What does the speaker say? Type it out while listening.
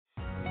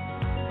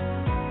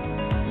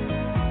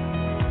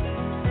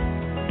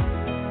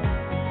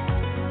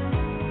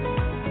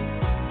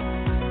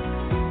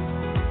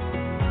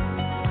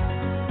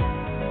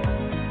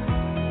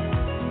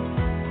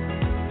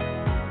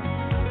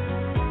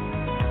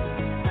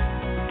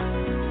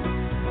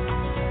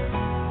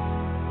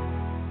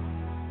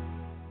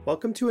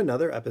Welcome to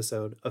another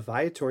episode of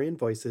Viatorian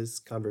Voices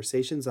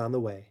Conversations on the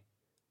Way.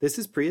 This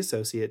is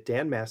Pre-Associate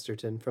Dan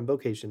Masterton from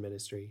Vocation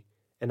Ministry,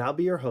 and I'll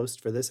be your host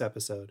for this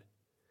episode.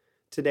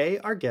 Today,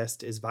 our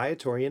guest is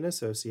Viatorian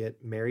Associate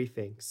Mary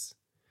Finks.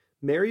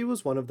 Mary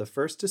was one of the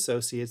first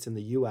associates in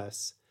the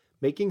U.S.,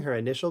 making her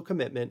initial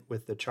commitment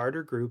with the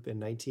Charter Group in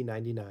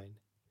 1999.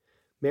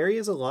 Mary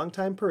is a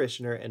longtime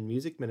parishioner and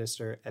music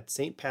minister at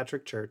St.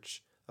 Patrick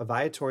Church, a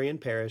Viatorian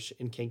parish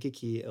in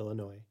Kankakee,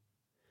 Illinois.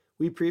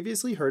 We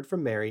previously heard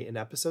from Mary in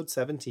episode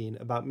 17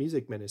 about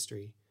music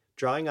ministry,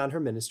 drawing on her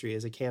ministry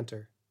as a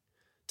cantor.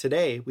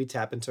 Today, we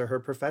tap into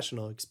her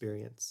professional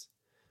experience.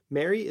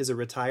 Mary is a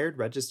retired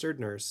registered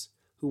nurse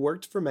who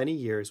worked for many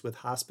years with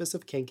Hospice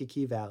of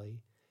Kankakee Valley,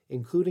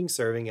 including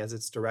serving as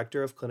its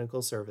Director of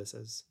Clinical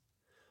Services.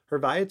 Her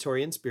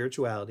Viatorian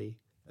spirituality,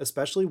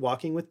 especially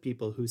walking with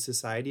people whose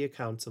society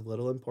accounts of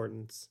little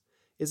importance,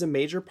 is a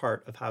major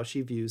part of how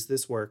she views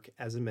this work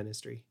as a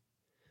ministry.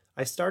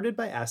 I started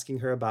by asking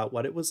her about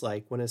what it was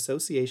like when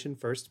association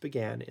first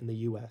began in the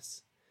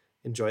U.S.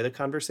 Enjoy the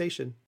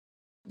conversation.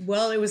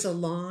 Well, it was a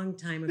long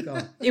time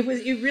ago. It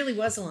really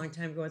was a long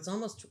time ago. It's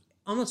almost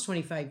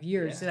 25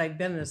 years that I'd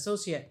been an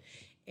associate.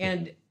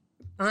 And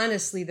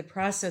honestly, the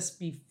process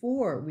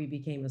before we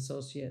became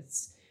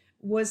associates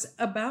was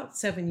about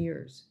 7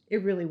 years.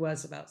 It really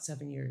was about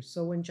 7 years.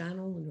 So when John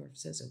Ohlendorf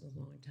says it was a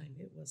long time,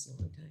 it was a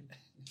long time.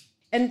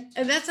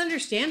 And that's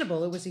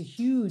understandable. It was a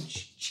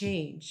huge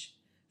change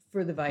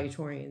for the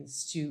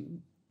Viatorians to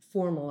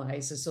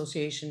formalize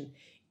association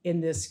in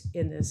this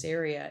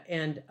area.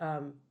 And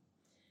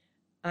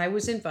I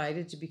was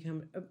invited to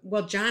become,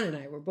 John and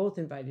I were both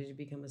invited to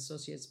become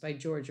associates by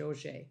George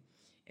Auger.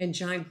 And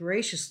John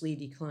graciously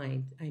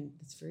declined.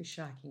 It's very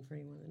shocking for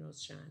anyone that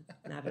knows John,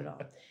 not at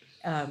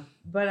all.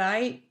 But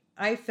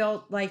I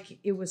felt like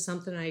it was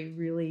something I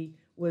really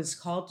was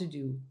called to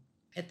do.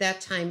 At that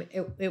time,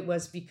 it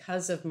was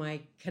because of my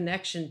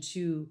connection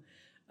to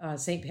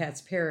St.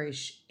 Pat's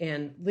Parish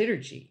and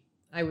liturgy.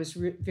 I was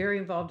very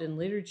involved in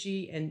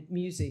liturgy and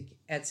music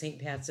at St.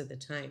 Pat's at the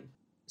time.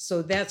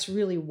 So that's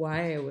really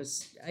why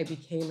I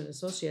became an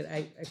associate.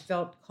 I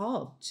felt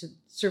called to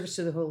service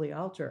to the Holy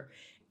Altar.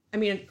 I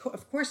mean,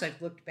 of course,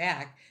 I've looked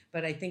back,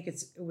 but I think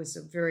it was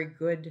a very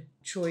good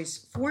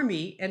choice for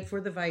me and for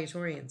the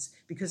Viatorians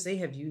because they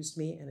have used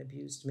me and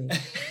abused me.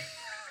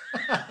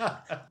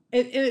 But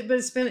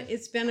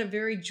it's been a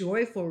very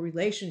joyful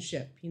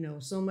relationship.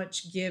 So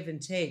much give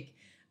and take.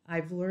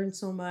 I've learned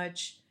so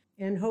much,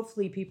 and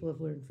hopefully people have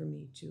learned from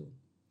me too.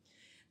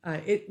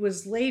 It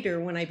was later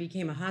when I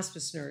became a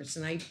hospice nurse,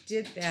 and I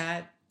did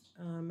that,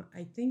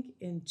 I think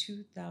in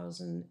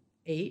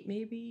 2008,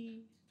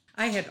 maybe.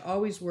 I had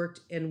always worked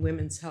in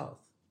women's health,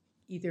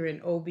 either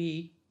in OB,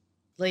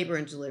 labor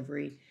and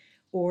delivery,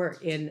 or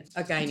in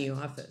a gynae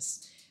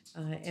office.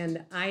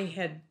 And I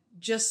had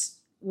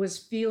just was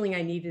feeling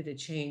I needed a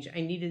change.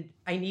 I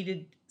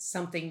needed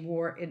something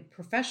more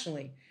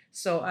professionally.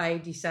 So I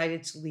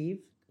decided to leave,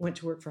 went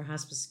to work for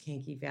Hospice of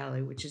Kankakee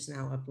Valley, which is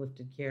now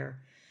Uplifted Care.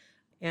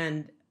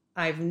 And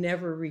I've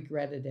never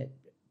regretted it.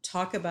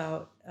 Talk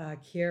about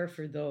care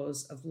for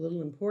those of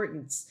little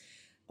importance.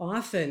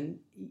 Often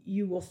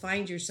you will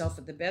find yourself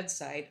at the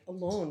bedside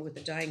alone with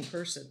a dying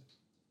person.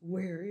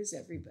 Where is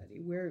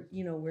everybody?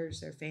 Where's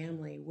their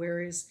family?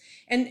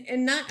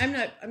 I'm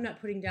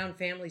not putting down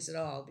families at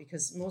all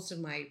because most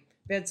of my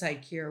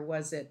bedside care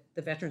was at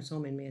the Veterans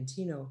Home in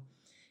Manteno.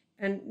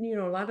 And,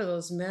 a lot of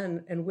those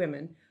men and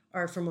women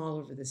are from all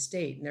over the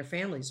state and their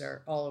families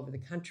are all over the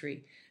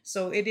country.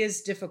 So it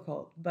is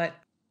difficult, but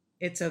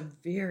it's a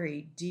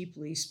very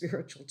deeply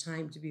spiritual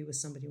time to be with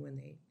somebody when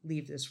they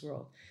leave this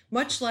world.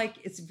 Much like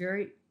it's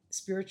very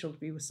spiritual to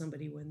be with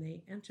somebody when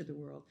they enter the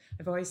world.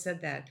 I've always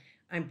said that.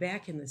 I'm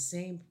in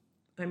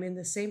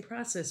the same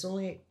process,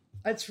 only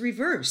it's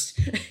reversed.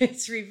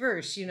 It's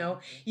reversed,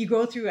 You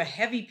go through a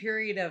heavy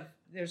period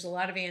there's a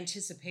lot of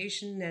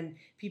anticipation and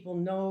people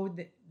know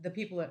that the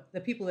people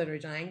that are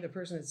dying, the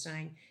person that's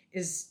dying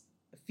is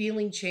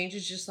feeling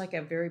changes just like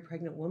a very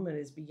pregnant woman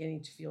is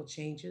beginning to feel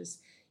changes.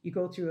 You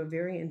go through a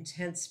very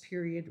intense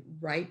period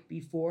right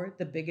before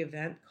the big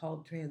event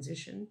called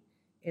transition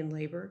in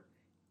labor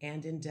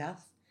and in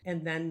death.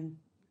 And then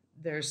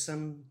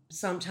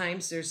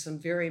sometimes there's some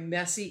very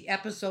messy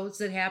episodes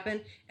that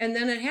happen, and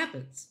then it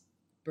happens,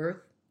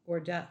 birth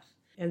or death.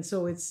 And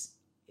so it's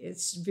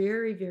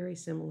very, very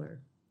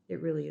similar.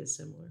 It really is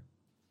similar.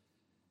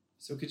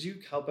 So could you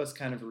help us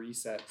kind of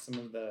reset some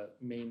of the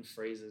main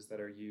phrases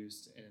that are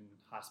used in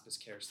hospice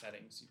care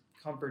settings?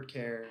 Comfort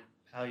care,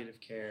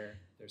 palliative care,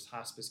 there's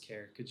hospice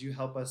care. Could you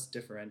help us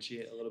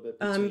differentiate a little bit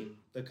between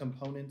the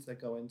components that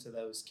go into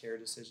those care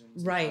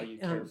decisions right. and how you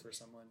care for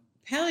someone?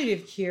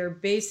 Palliative care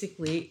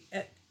basically,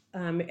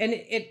 and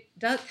it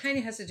does kind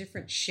of has a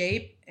different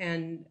shape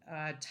and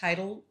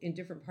title in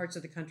different parts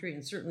of the country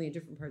and certainly in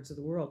different parts of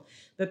the world.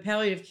 But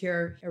palliative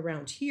care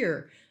around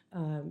here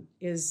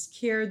is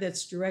care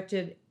that's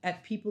directed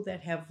at people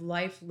that have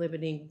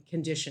life-limiting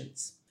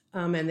conditions.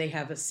 And they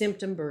have a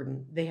symptom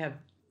burden. They have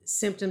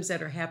symptoms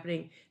that are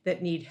happening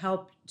that need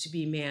help to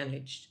be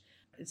managed.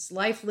 it's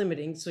life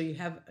limiting, so you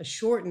have a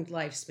shortened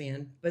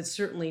lifespan, but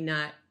certainly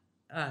not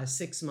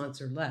 6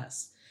 months or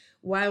less.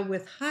 While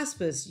with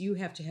hospice, you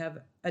have to have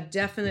a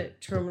definite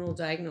terminal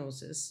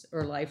diagnosis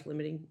or life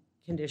limiting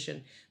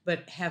condition,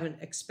 but have an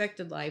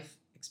expected life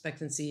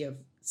expectancy of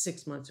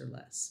 6 months or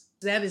less.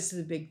 That is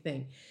the big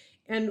thing.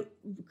 And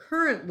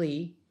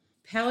currently,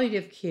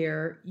 palliative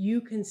care, you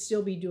can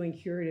still be doing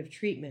curative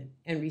treatment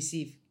and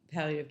receive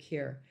palliative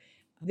care.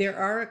 There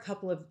are a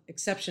couple of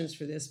exceptions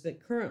for this,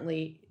 but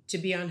currently, to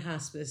be on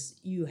hospice,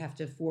 you have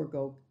to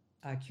forego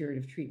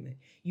curative treatment.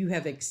 You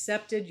have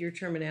accepted your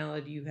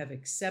terminality. You have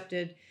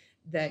accepted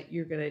that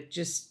you're going to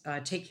just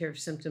take care of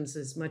symptoms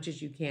as much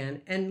as you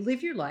can and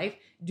live your life,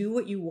 do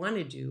what you want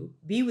to do,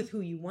 be with who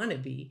you want to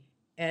be,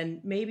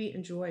 and maybe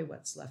enjoy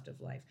what's left of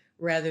life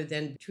rather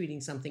than treating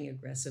something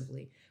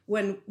aggressively.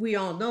 When we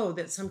all know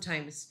that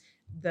sometimes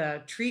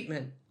the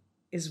treatment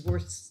is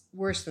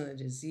worse than the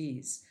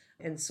disease.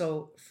 And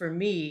so for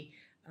me,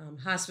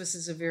 hospice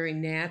is a very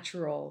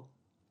natural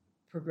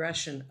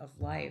progression of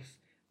life,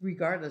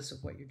 regardless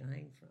of what you're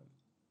dying from.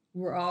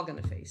 We're all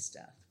going to face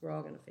death. We're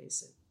all going to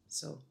face it.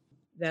 So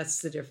that's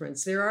the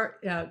difference. There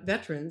are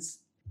veterans,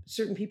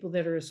 certain people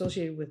that are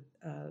associated with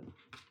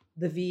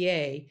the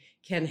VA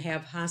can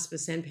have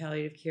hospice and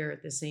palliative care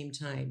at the same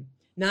time.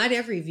 Not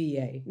every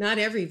VA, not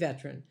every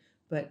veteran,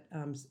 but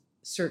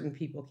certain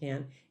people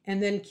can.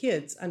 And then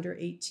kids under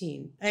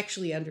 18,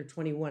 actually under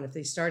 21, if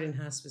they start in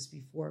hospice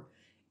before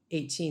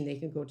 18, they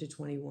can go to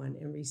 21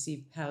 and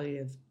receive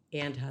palliative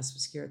and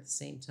hospice care at the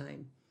same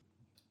time.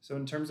 So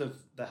in terms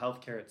of the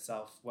healthcare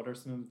itself, what are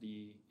some of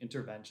the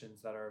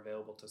interventions that are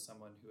available to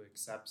someone who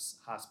accepts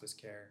hospice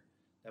care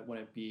that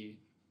wouldn't be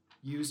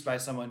used by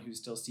someone who's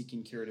still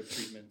seeking curative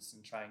treatments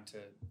and trying to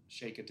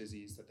shake a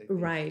disease that they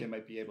think they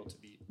might be able to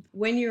beat?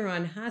 When you're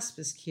on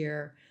hospice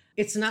care,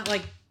 it's not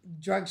like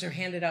drugs are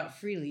handed out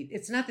freely.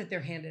 It's not that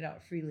they're handed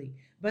out freely,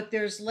 but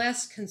there's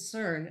less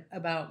concern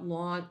about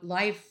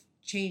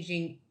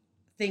life-changing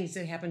things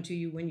that happen to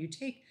you when you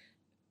take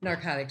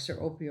narcotics or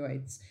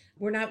opioids.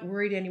 We're not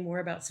worried anymore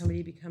about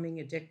somebody becoming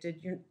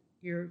addicted.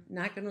 You're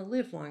not going to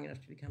live long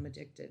enough to become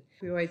addicted.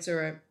 Opioids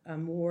are a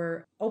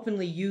more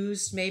openly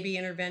used, maybe,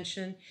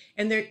 intervention.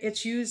 And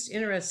it's used,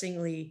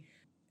 interestingly,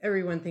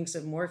 everyone thinks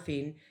of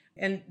morphine,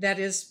 and that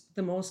is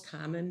the most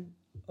common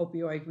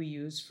opioid we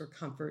use for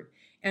comfort.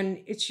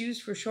 And it's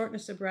used for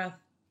shortness of breath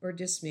or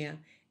dyspnea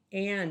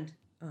and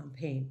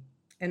pain.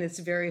 And it's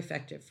very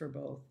effective for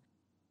both.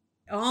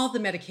 All the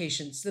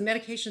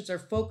medications are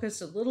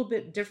focused a little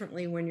bit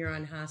differently when you're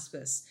on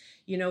hospice.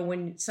 You know,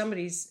 when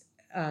somebody's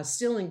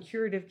still in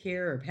curative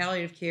care or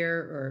palliative care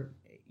or,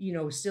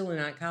 still in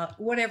oncology,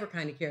 whatever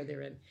kind of care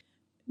they're in,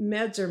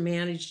 meds are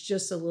managed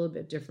just a little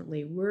bit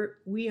differently.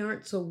 We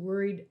aren't so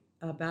worried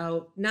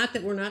about, not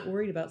that we're not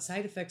worried about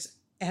side effects,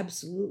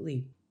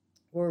 absolutely.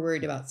 We're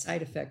worried about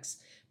side effects,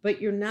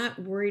 but you're not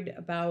worried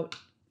about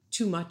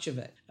too much of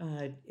it.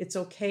 It's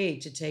okay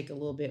to take a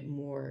little bit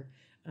more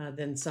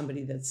than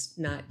somebody that's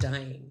not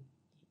dying.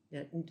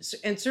 And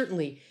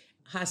certainly,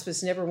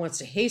 hospice never wants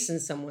to hasten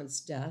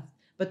someone's death,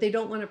 but they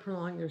don't want to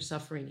prolong their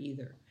suffering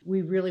either.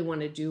 We really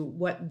want to do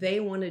what they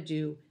want to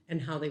do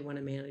and how they want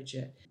to manage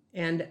it.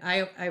 And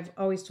I've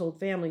always told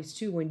families,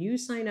 too, when you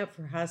sign up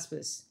for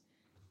hospice,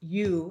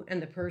 you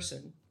and the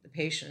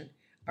patient,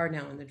 are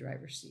now in the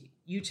driver's seat.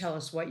 You tell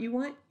us what you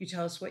want. You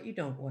tell us what you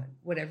don't want.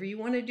 Whatever you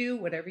want to do,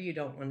 whatever you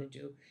don't want to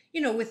do.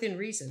 Within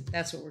reason,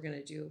 that's what we're going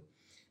to do.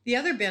 The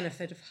other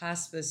benefit of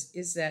hospice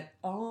is that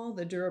all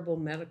the durable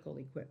medical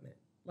equipment,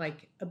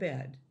 like a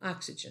bed,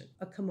 oxygen,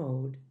 a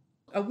commode,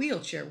 a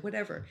wheelchair,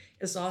 whatever,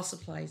 is all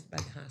supplied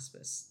by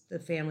hospice. The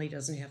family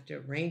doesn't have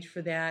to arrange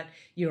for that.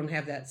 You don't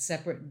have that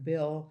separate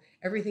bill.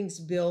 Everything's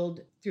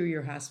billed through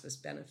your hospice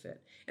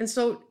benefit. And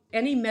so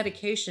any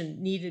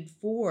medication needed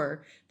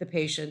for the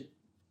patient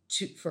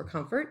for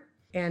comfort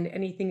and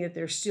anything that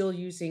they're still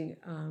using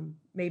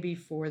maybe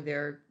for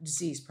their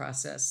disease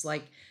process,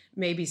 like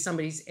maybe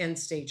somebody's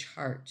end-stage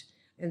heart.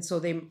 And so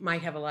they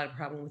might have a lot of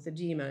problem with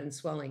edema and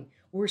swelling.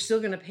 We're still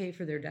going to pay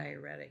for their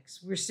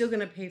diuretics. We're still going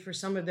to pay for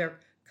some of their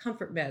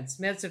comfort meds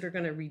that are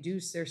going to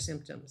reduce their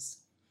symptoms.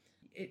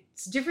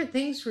 It's different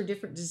things for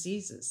different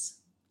disease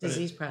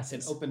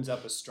process. It opens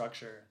up a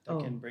structure that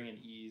can bring an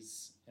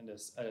ease and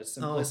a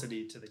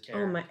simplicity to the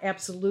care.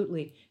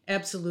 Absolutely.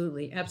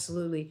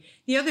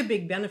 The other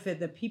big benefit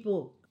that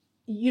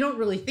you don't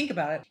really think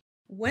about it,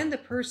 when the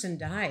person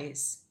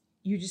dies,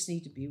 you just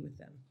need to be with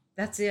them.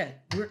 That's it.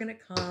 We're going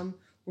to come.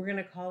 We're going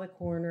to call the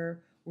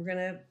coroner. We're going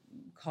to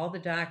call the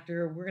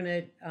doctor. We're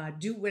going to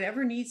do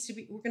whatever needs to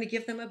be. We're going to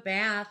give them a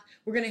bath.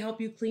 We're going to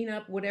help you clean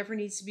up whatever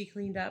needs to be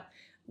cleaned up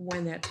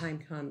when that time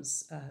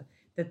comes.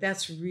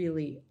 That's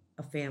really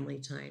a family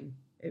time.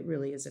 It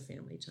really is a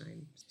family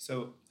time.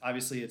 So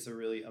obviously it's a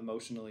really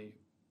emotionally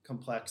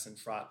complex and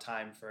fraught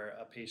time for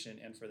a patient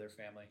and for their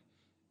family.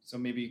 So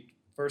maybe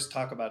first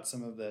talk about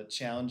some of the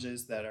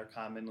challenges that are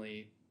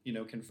commonly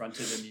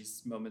confronted in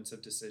these moments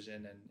of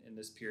decision and in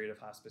this period of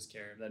hospice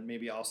care. Then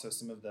maybe also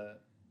some of the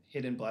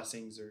hidden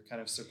blessings or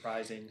kind of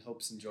surprising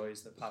hopes and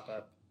joys that pop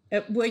up.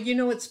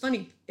 Well, it's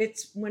funny.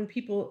 It's when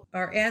people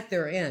are at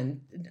their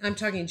end. I'm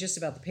talking just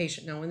about the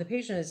patient now. When the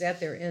patient is at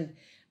their end,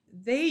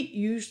 they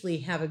usually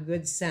have a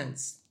good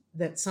sense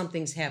that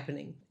something's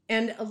happening.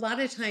 And a lot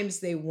of times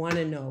they want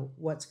to know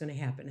what's going to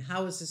happen.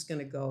 How is this going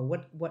to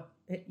go?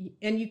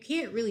 And you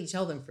can't really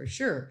tell them for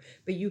sure,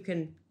 but you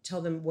can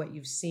tell them what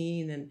you've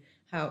seen and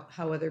how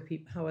other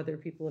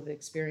people have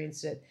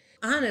experienced it.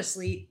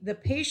 Honestly, the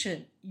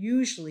patient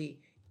usually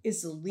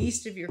is the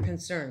least of your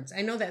concerns.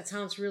 I know that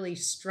sounds really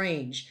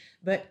strange,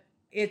 but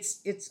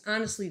it's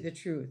honestly the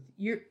truth.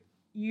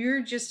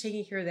 You're just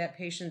taking care of that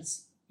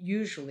patient's,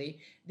 usually,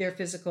 their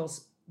physical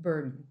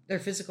burden, their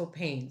physical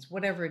pains,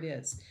 whatever it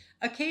is.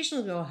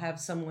 Occasionally they'll have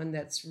someone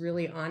that's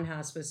really on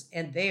hospice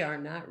and they are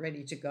not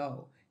ready to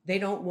go. They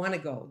don't want to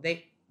go.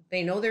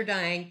 They know they're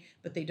dying,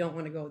 but they don't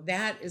want to go.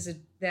 That is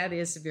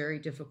a very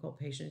difficult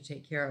patient to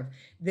take care of.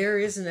 There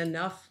isn't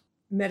enough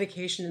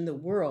medication in the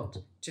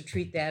world to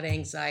treat that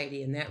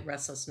anxiety and that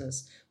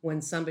restlessness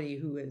when somebody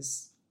who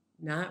is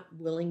not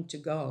willing to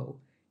go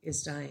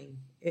is dying.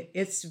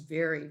 It's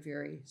very,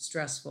 very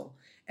stressful.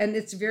 And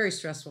it's very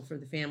stressful for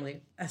the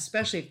family,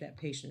 especially if that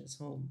patient is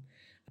home,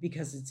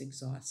 because it's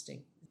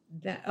exhausting.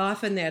 That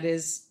often that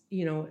is,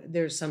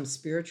 there's some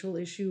spiritual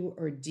issue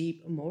or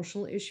deep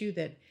emotional issue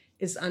that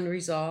is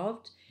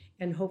unresolved,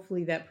 and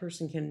hopefully that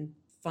person can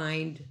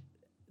find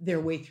their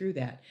way through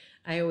that.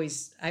 I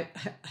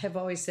have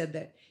always said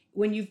that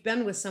when you've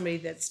been with somebody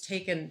that's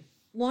taken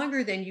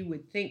longer than you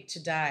would think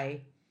to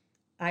die,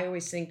 I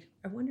always think,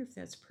 I wonder if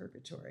that's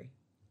purgatory.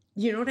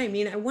 You know what I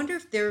mean? I wonder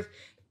if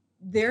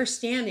they're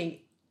standing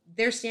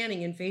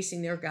and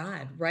facing their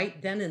God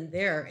right then and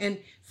there. And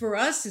for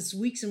us, it's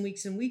weeks and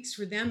weeks and weeks.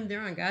 For them,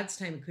 they're on God's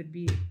time. It could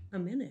be a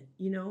minute,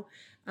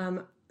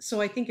 So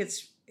I think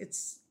it's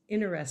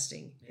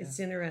interesting. Yeah. It's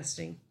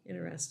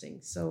interesting.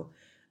 So,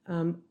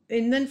 and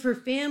then for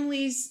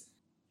families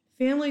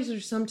are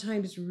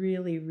sometimes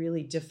really,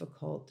 really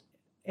difficult.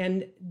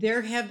 And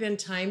there have been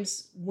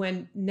times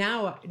when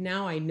now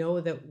I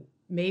know that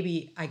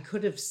maybe I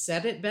could have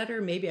said it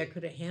better. Maybe I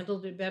could have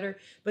handled it better.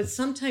 But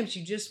sometimes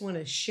you just want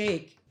to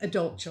shake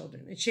adult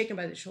children and shake them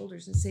by the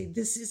shoulders and say,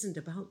 this isn't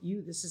about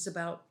you. This is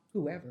about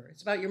whoever.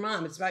 It's about your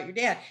mom. It's about your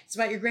dad. It's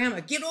about your grandma.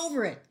 Get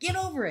over it. Get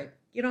over it.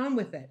 Get on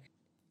with it.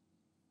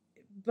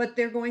 But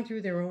they're going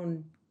through their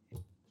own.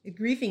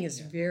 Grieving is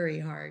very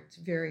hard. It's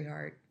very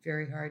hard,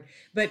 very hard.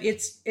 But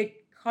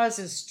it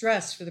causes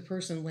stress for the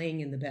person laying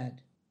in the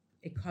bed.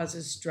 It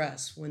causes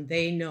stress when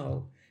they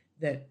know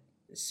that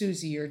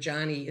Susie or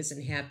Johnny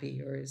isn't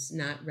happy or is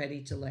not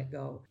ready to let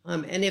go.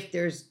 And if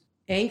there's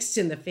angst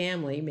in the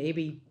family,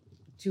 maybe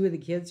two of the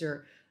kids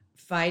are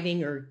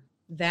fighting, or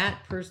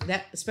that person,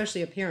 that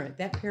especially a parent,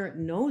 that parent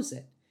knows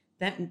it.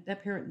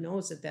 That parent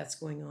knows that that's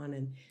going on,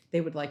 and they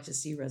would like to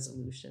see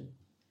resolution.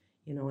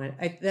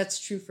 That's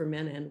true for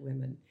men and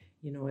women.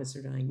 As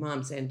they're dying,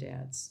 moms and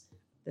dads,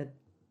 that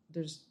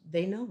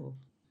they know.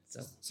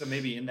 So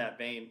maybe in that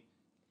vein,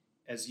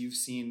 as you've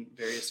seen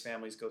various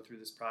families go through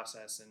this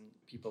process and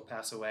people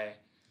pass away,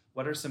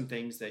 what are some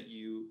things that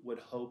you would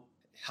hope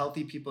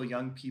healthy people,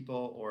 young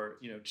people, or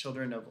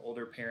children of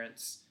older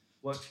parents,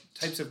 what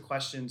types of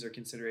questions or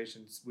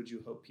considerations would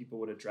you hope people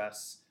would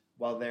address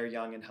while they're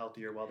young and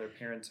healthier, while their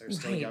parents are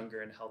still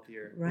younger and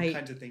healthier? Right. What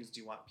kinds of things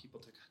do you want people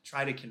to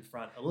try to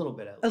confront a little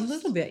bit at least? A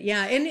little bit,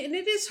 yeah. And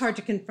it is hard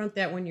to confront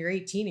that when you're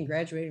 18 and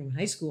graduating from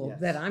high school, yes,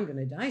 that I'm going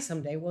to die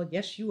someday. Well,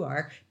 yes, you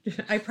are.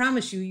 I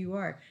promise you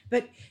are.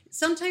 But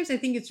sometimes I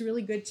think it's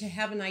really good to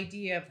have an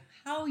idea of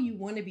how you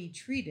want to be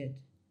treated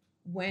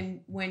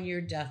when your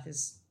death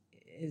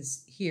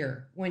is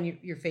here, when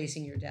you're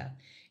facing your death.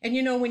 And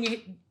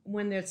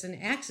when there's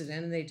an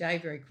accident and they die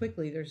very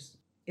quickly,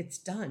 it's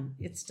done.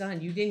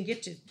 You didn't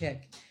get to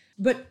pick.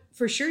 But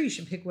for sure, you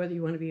should pick whether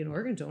you want to be an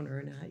organ donor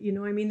or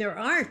not. There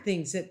are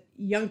things that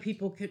young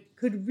people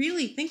could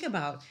really think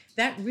about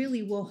that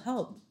really will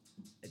help,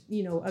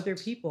 other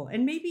people,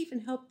 and maybe even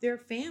help their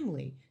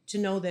family to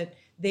know that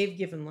they've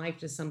given life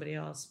to somebody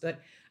else. But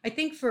I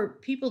think for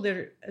people that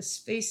are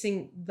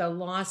facing the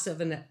loss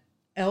of an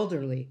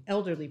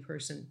elderly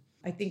person,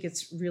 I think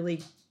it's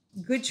really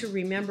good to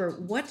remember,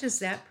 what does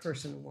that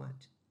person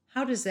want?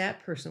 How does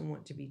that person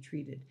want to be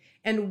treated?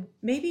 And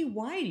maybe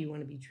why do you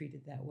want to be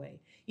treated that way?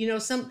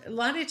 A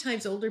lot of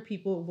times older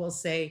people will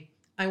say,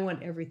 I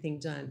want everything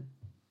done.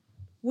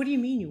 What do you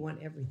mean you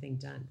want everything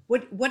done?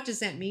 What does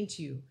that mean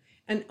to you?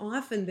 And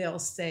often they'll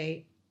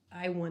say,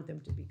 I want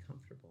them to be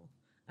comfortable.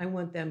 I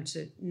want them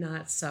to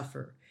not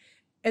suffer.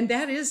 And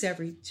that is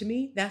to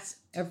me, that's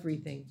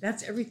everything.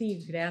 That's everything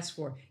you could ask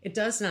for. It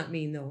does not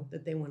mean, though,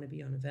 that they want to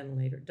be on a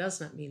ventilator. It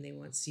does not mean they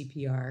want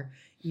CPR,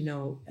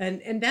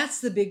 And that's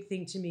the big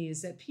thing to me,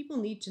 is that people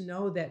need to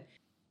know that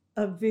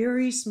a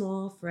very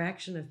small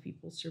fraction of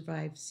people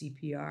survive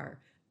CPR,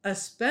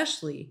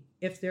 especially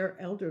if they're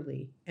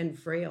elderly and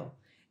frail.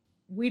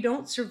 We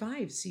don't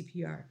survive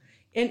CPR.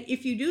 And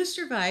if you do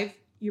survive,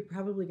 you're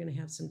probably going to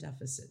have some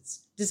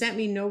deficits. Does that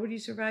mean nobody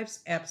survives?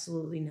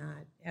 Absolutely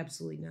not.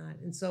 Absolutely not.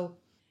 And so,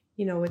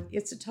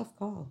 it's a tough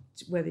call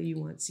whether you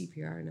want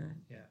CPR or not.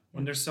 Yeah.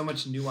 When there's so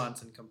much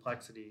nuance and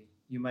complexity,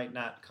 you might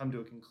not come to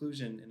a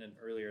conclusion in an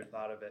earlier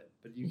thought of it,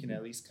 but you can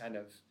at least kind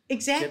of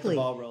Exactly. get the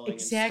ball rolling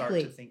and start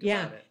to think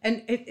about it.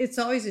 And it's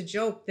always a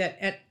joke that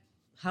at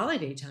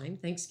holiday time,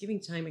 Thanksgiving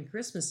time and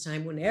Christmas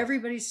time, when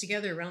everybody's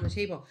together around the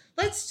table,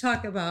 let's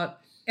talk about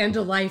end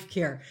of life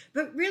care.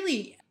 But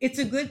really, it's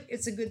a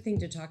good thing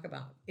to talk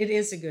about. It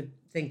is a good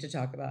thing to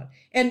talk about.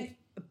 And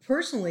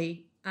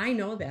personally, I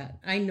know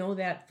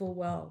that full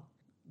well.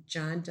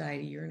 John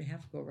died a year and a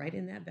half ago, right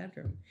in that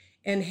bedroom.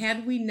 And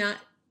had we not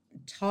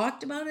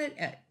talked about it,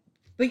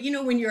 but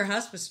when you're a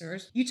hospice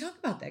nurse, you talk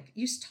about that.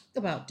 You talk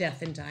about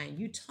death and dying.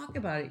 You talk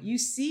about it. You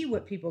see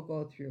what people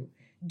go through.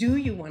 Do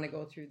you want to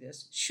go through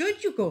this?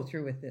 Should you go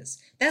through with this?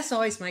 That's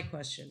always my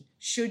question.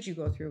 Should you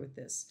go through with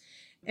this?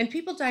 And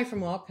people die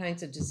from all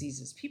kinds of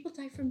diseases. People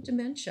die from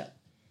dementia.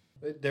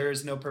 But there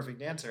is no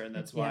perfect answer, and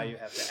that's why you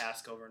have to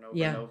ask over and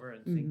over and over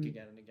and think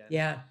again and again.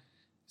 Yeah.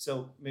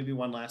 So maybe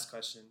one last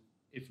question.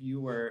 If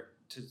you were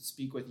to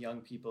speak with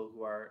young people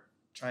who are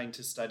trying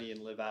to study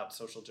and live out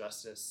social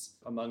justice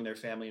among their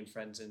family and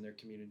friends in their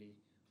community,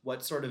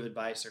 what sort of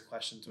advice or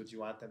questions would you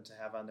want them to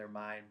have on their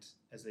mind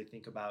as they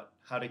think about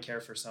how to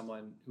care for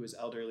someone who is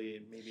elderly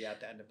and maybe at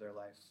the end of their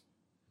life?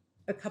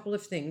 A couple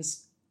of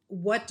things.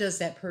 What does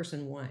that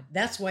person want?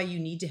 That's why you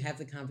need to have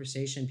the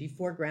conversation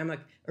before grandma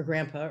or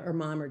grandpa or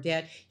mom or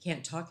dad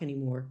can't talk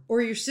anymore,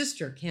 or your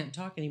sister can't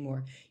talk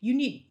anymore. You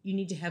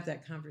need to have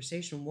that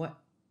conversation.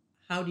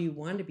 How do you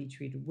want to be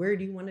treated? Where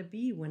do you want to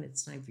be when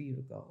it's time for you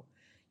to go?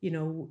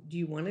 Do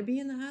you want to be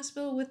in the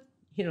hospital with,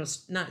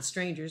 not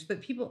strangers,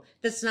 but people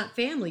that's not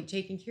family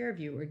taking care of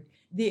you? Or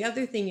the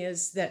other thing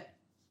is that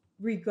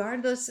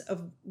regardless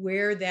of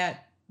where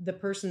the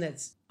person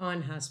that's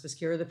on hospice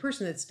care or the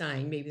person that's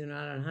dying, maybe they're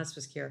not on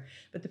hospice care,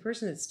 but the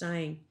person that's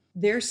dying,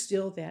 they're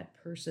still that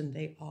person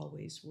they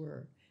always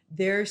were.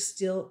 They're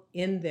still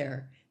in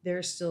there.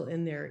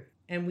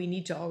 And we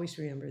need to always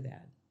remember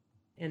that.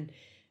 And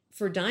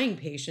for dying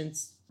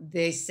patients,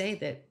 they say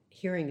that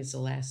hearing is the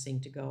last thing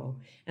to go.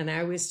 And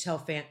I always tell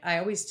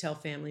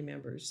family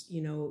members,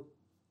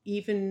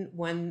 even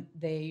when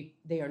they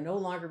are no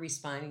longer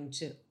responding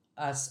to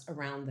us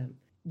around them,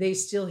 they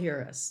still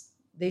hear us.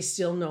 They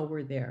still know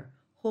we're there.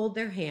 Hold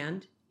their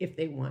hand if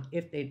they want.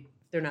 If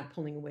they're not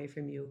pulling away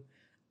from you,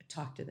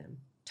 talk to them.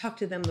 Talk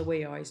to them the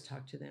way you always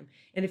talk to them.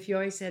 And if you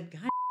always said,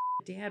 God,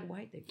 Dad,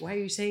 why are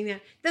you saying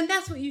that? Then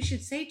that's what you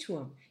should say to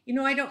them.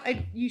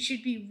 You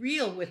should be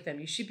real with them.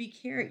 You should be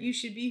caring. You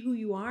should be who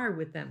you are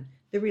with them.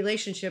 The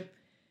relationship,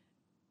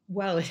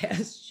 while it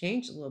has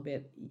changed a little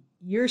bit,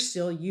 you're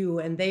still you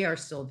and they are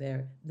still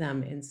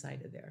them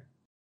inside of there.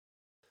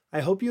 I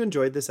hope you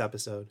enjoyed this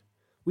episode.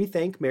 We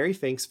thank Mary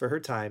Finks for her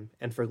time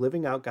and for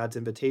living out God's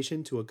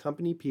invitation to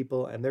accompany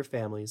people and their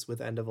families with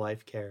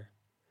end-of-life care.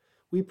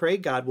 We pray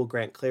God will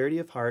grant clarity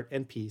of heart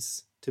and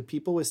peace to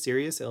people with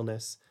serious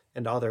illness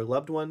and all their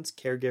loved ones,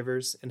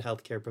 caregivers, and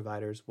healthcare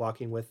providers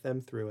walking with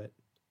them through it.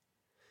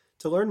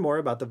 To learn more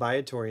about the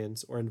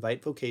Viatorians or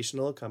invite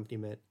vocational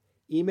accompaniment,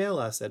 email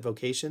us at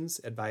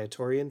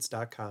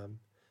vocations@viatorians.com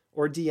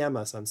or DM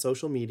us on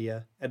social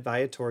media at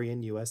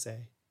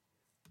ViatorianUSA.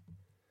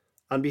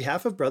 On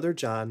behalf of Brother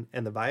John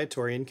and the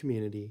Viatorian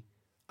community,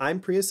 I'm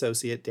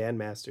Pre-Associate Dan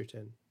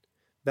Masterton.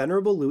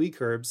 Venerable Louis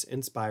Curbs,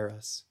 inspire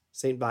us.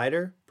 St.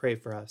 Viator, pray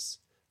for us.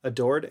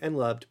 Adored and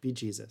loved be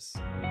Jesus.